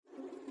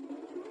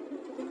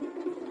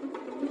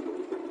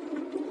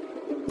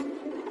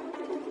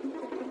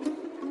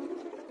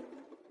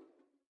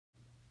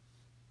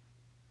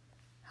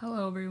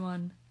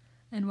everyone,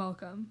 and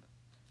welcome.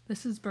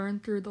 This is Burn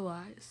Through the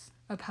Lies,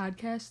 a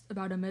podcast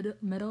about a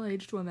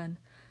middle-aged woman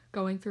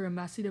going through a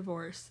messy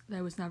divorce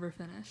that was never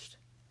finished.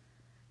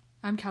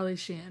 I'm Kelly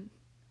Sheehan,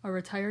 a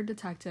retired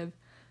detective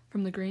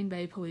from the Green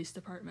Bay Police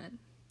Department.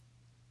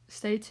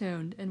 Stay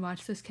tuned and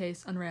watch this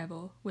case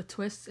unravel with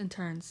twists and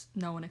turns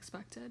no one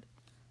expected.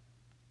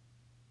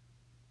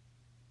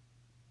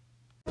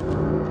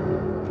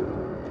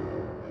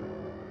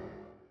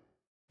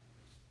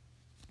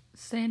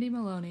 Sandy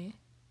Maloney,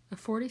 a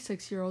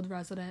 46-year-old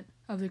resident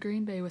of the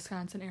Green Bay,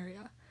 Wisconsin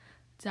area,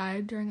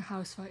 died during a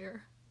house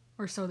fire,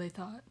 or so they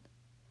thought.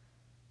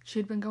 She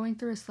had been going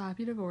through a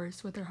sloppy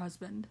divorce with her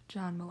husband,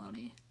 John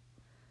Maloney.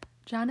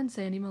 John and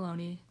Sandy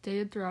Maloney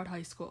dated throughout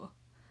high school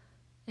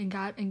and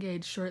got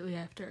engaged shortly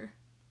after.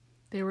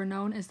 They were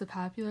known as the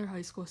popular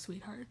high school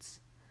sweethearts.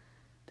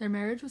 Their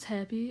marriage was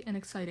happy and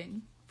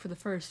exciting for the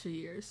first few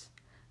years,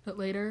 but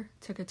later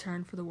took a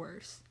turn for the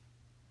worse.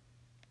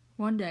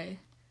 One day,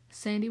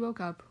 Sandy woke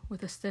up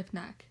with a stiff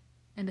neck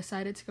and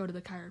decided to go to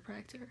the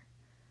chiropractor.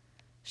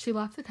 She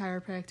left the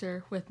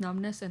chiropractor with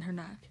numbness in her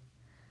neck.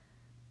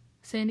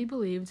 Sandy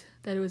believed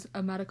that it was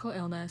a medical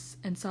illness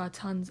and saw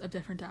tons of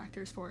different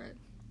doctors for it.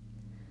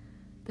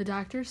 The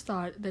doctors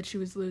thought that she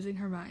was losing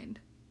her mind.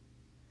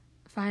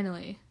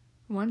 Finally,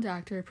 one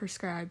doctor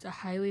prescribed a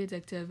highly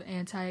addictive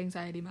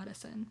anti-anxiety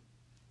medicine.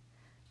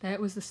 That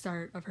was the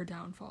start of her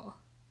downfall.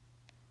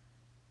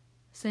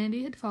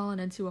 Sandy had fallen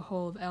into a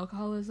hole of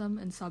alcoholism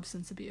and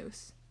substance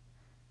abuse.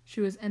 She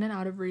was in and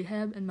out of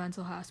rehab and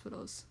mental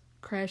hospitals,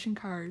 crashing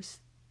cars,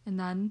 and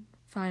then,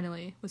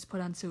 finally, was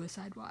put on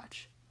suicide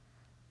watch.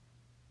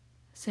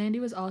 Sandy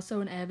was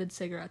also an avid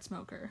cigarette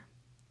smoker.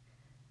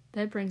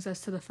 That brings us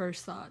to the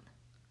first thought.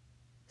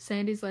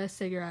 Sandy's last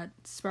cigarette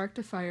sparked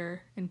a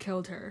fire and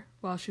killed her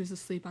while she was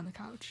asleep on the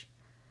couch.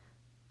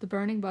 The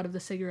burning butt of the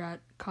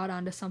cigarette caught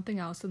onto something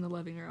else in the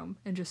living room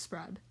and just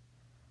spread.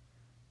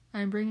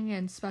 I'm bringing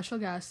in special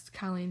guest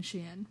Colleen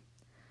Sheehan,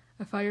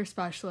 a fire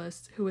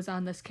specialist who was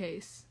on this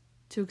case,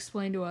 to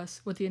explain to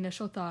us what the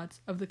initial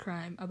thoughts of the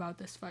crime about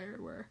this fire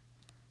were.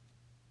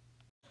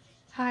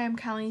 Hi, I'm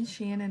Colleen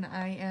Sheehan, and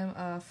I am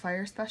a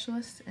fire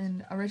specialist.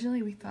 And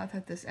originally, we thought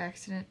that this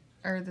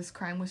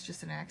crime was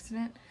just an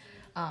accident,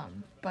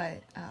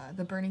 but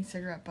the burning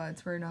cigarette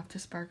butts were enough to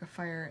spark a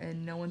fire,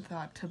 and no one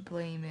thought to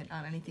blame it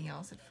on anything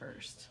else at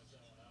first.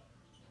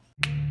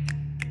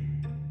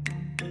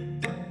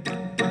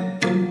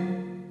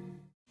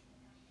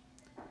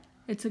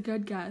 It's a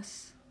good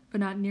guess, but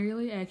not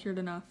nearly accurate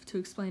enough to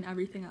explain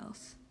everything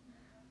else.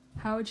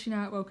 How had she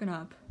not woken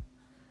up?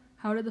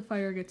 How did the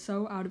fire get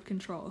so out of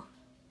control?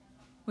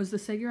 Was the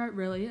cigarette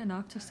really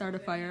enough to start a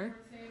fire?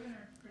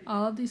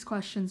 All of these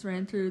questions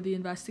ran through the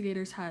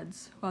investigators'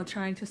 heads while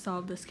trying to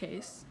solve this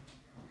case.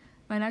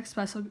 My next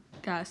special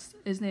guest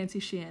is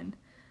Nancy Sheehan,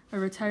 a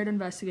retired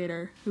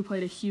investigator who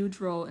played a huge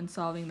role in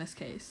solving this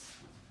case.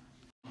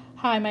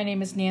 Hi, my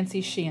name is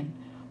Nancy Sheehan.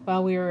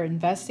 While we were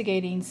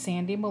investigating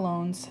Sandy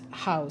Malone's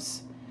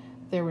house,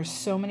 there were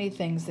so many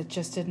things that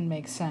just didn't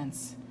make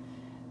sense.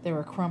 There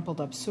were crumpled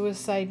up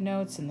suicide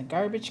notes in the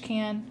garbage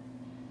can.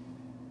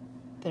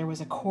 There was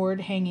a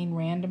cord hanging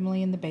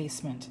randomly in the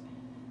basement.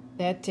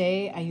 That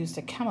day, I used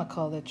a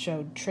chemical that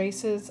showed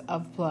traces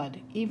of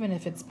blood, even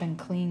if it's been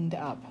cleaned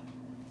up.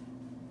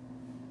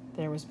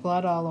 There was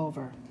blood all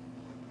over.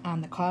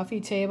 On the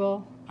coffee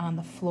table, on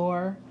the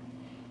floor,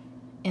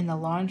 in the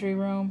laundry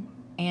room,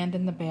 and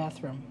in the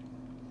bathroom.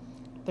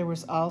 There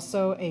was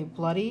also a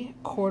bloody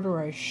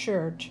corduroy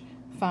shirt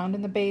found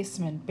in the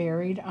basement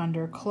buried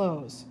under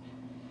clothes.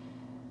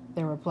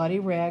 There were bloody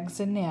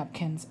rags and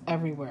napkins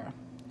everywhere.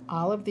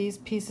 All of these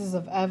pieces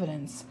of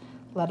evidence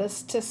led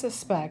us to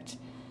suspect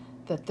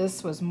that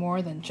this was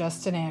more than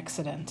just an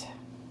accident.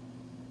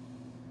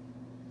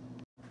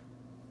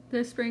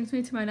 This brings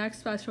me to my next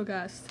special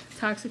guest,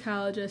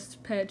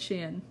 toxicologist Pat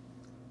Sheehan.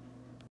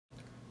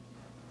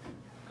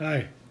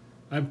 Hi,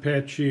 I'm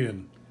Pat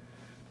Sheehan.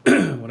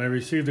 When I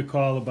received a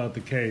call about the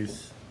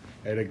case,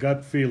 I had a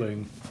gut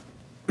feeling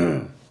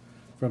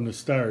from the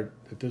start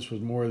that this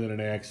was more than an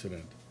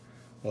accident.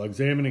 While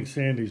examining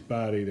Sandy's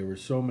body, there were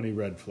so many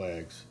red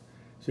flags.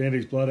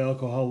 Sandy's blood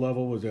alcohol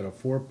level was at a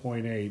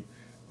 4.8,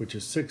 which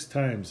is 6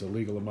 times the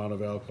legal amount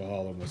of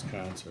alcohol in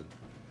Wisconsin.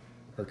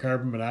 Her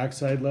carbon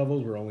monoxide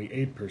levels were only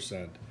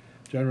 8%.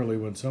 Generally,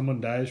 when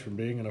someone dies from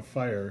being in a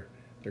fire,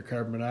 their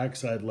carbon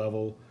monoxide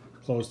level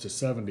is close to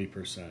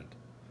 70%.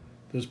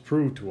 This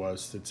proved to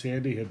us that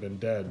Sandy had been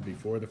dead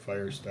before the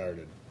fire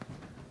started.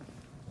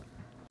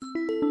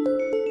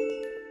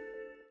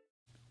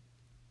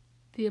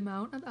 The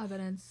amount of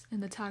evidence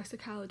in the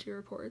toxicology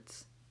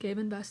reports gave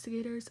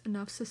investigators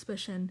enough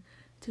suspicion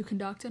to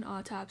conduct an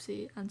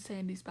autopsy on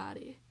Sandy's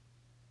body.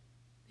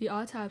 The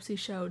autopsy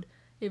showed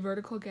a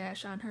vertical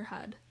gash on her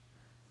head,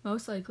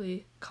 most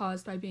likely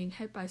caused by being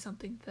hit by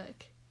something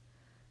thick.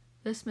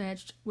 This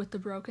matched with the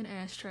broken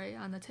ashtray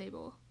on the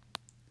table.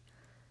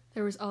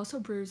 There was also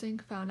bruising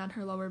found on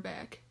her lower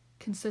back,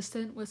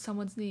 consistent with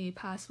someone's knee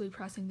possibly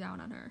pressing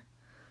down on her.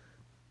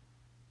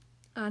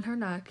 On her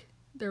neck,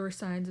 there were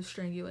signs of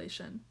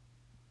strangulation.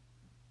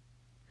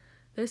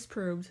 This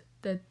proved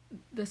that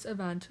this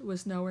event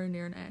was nowhere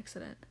near an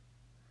accident.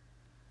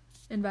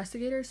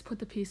 Investigators put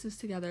the pieces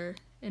together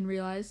and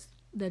realized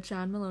that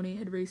John Maloney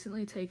had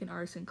recently taken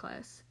arson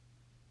class.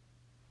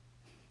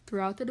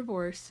 Throughout the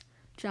divorce,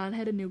 John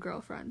had a new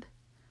girlfriend.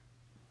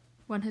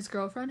 When his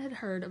girlfriend had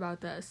heard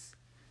about this,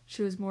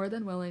 she was more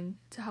than willing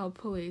to help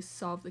police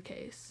solve the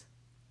case.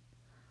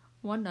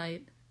 One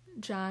night,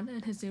 John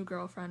and his new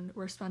girlfriend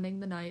were spending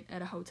the night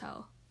at a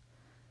hotel.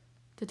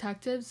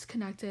 Detectives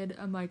connected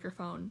a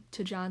microphone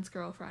to John's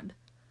girlfriend,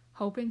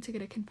 hoping to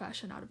get a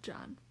confession out of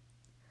John.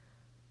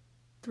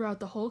 Throughout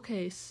the whole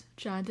case,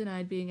 John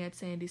denied being at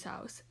Sandy's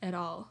house at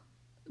all,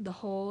 the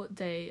whole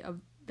day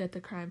that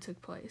the crime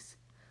took place.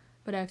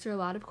 But after a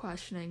lot of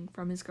questioning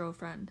from his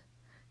girlfriend,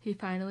 he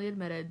finally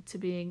admitted to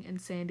being in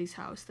Sandy's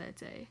house that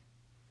day.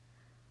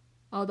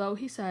 Although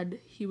he said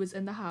he was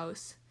in the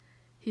house,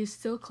 he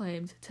still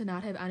claimed to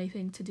not have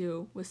anything to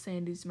do with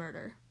Sandy's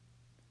murder.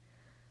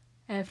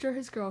 After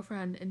his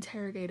girlfriend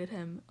interrogated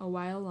him a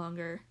while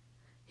longer,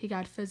 he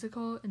got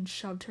physical and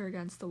shoved her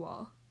against the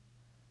wall.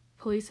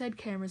 Police had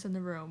cameras in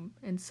the room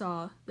and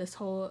saw this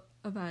whole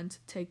event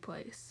take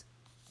place.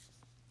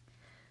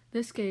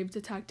 This gave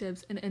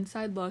detectives an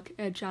inside look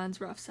at John's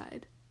rough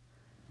side.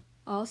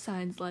 All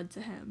signs led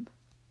to him.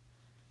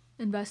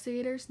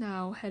 Investigators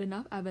now had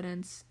enough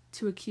evidence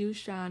to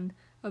accuse John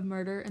of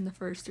murder in the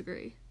first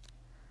degree.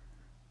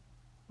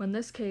 When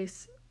this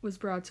case was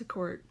brought to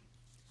court,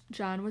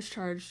 John was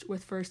charged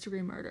with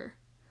first-degree murder,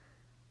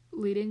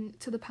 leading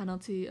to the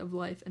penalty of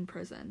life in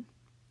prison.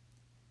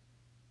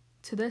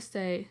 To this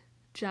day,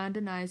 John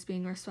denies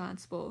being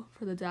responsible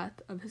for the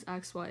death of his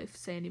ex-wife,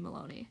 Sandy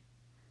Maloney.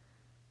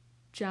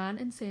 John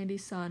and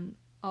Sandy's son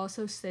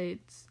also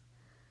states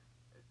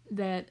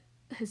that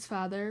his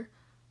father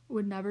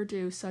would never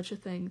do such a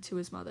thing to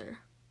his mother.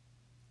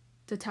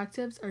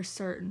 Detectives are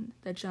certain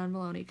that John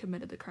Maloney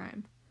committed the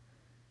crime.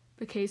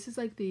 But cases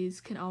like these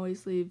can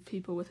always leave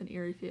people with an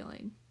eerie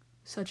feeling,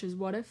 such as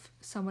what if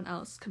someone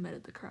else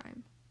committed the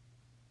crime?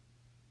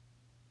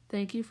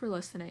 Thank you for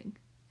listening,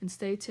 and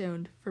stay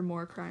tuned for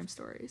more crime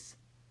stories.